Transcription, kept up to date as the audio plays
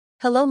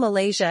Hello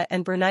Malaysia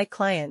and Brunei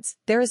clients,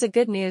 there is a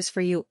good news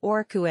for you.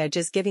 Oroku Edge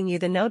is giving you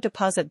the no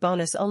deposit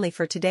bonus only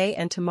for today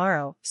and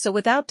tomorrow, so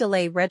without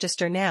delay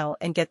register now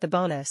and get the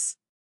bonus.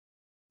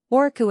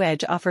 Oroku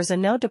Edge offers a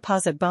no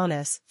deposit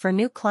bonus for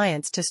new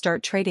clients to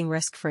start trading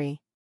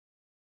risk-free.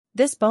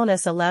 This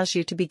bonus allows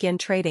you to begin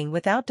trading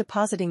without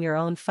depositing your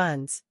own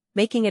funds,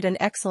 making it an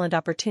excellent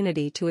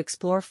opportunity to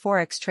explore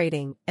Forex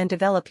trading and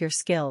develop your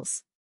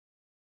skills.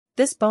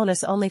 This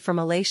bonus only for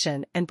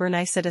Malaysian and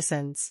Brunei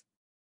citizens.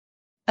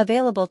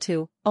 Available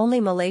to only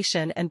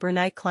Malaysian and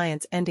Brunei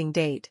clients. Ending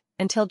date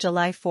until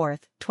July 4,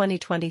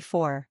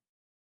 2024.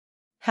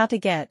 How to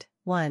get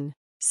 1.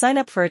 Sign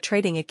up for a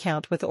trading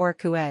account with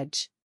Oroku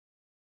Edge.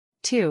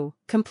 2.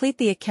 Complete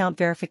the account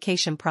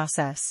verification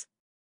process.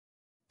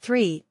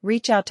 3.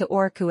 Reach out to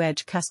Oroku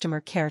Edge customer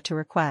care to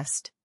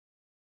request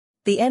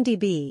the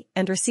NDB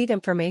and receive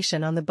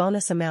information on the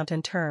bonus amount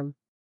and term.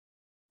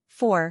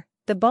 4.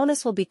 The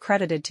bonus will be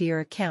credited to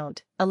your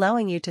account,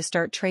 allowing you to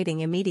start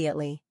trading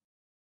immediately.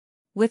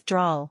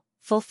 Withdrawal.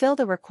 Fulfill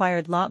the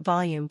required lot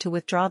volume to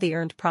withdraw the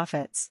earned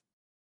profits.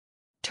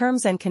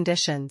 Terms and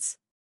conditions.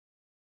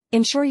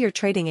 Ensure your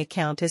trading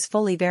account is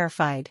fully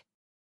verified.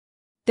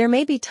 There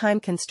may be time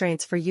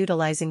constraints for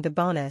utilizing the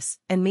bonus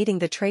and meeting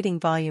the trading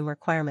volume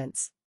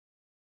requirements.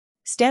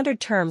 Standard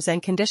terms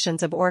and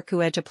conditions of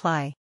Oroku Edge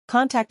apply.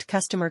 Contact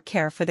customer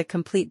care for the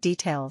complete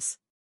details.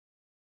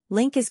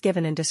 Link is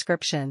given in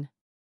description.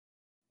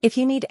 If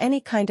you need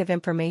any kind of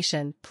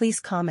information, please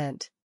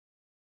comment.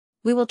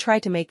 We will try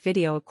to make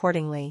video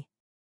accordingly.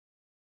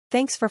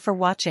 Thanks for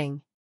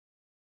watching.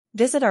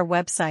 Visit our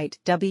website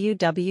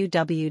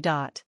www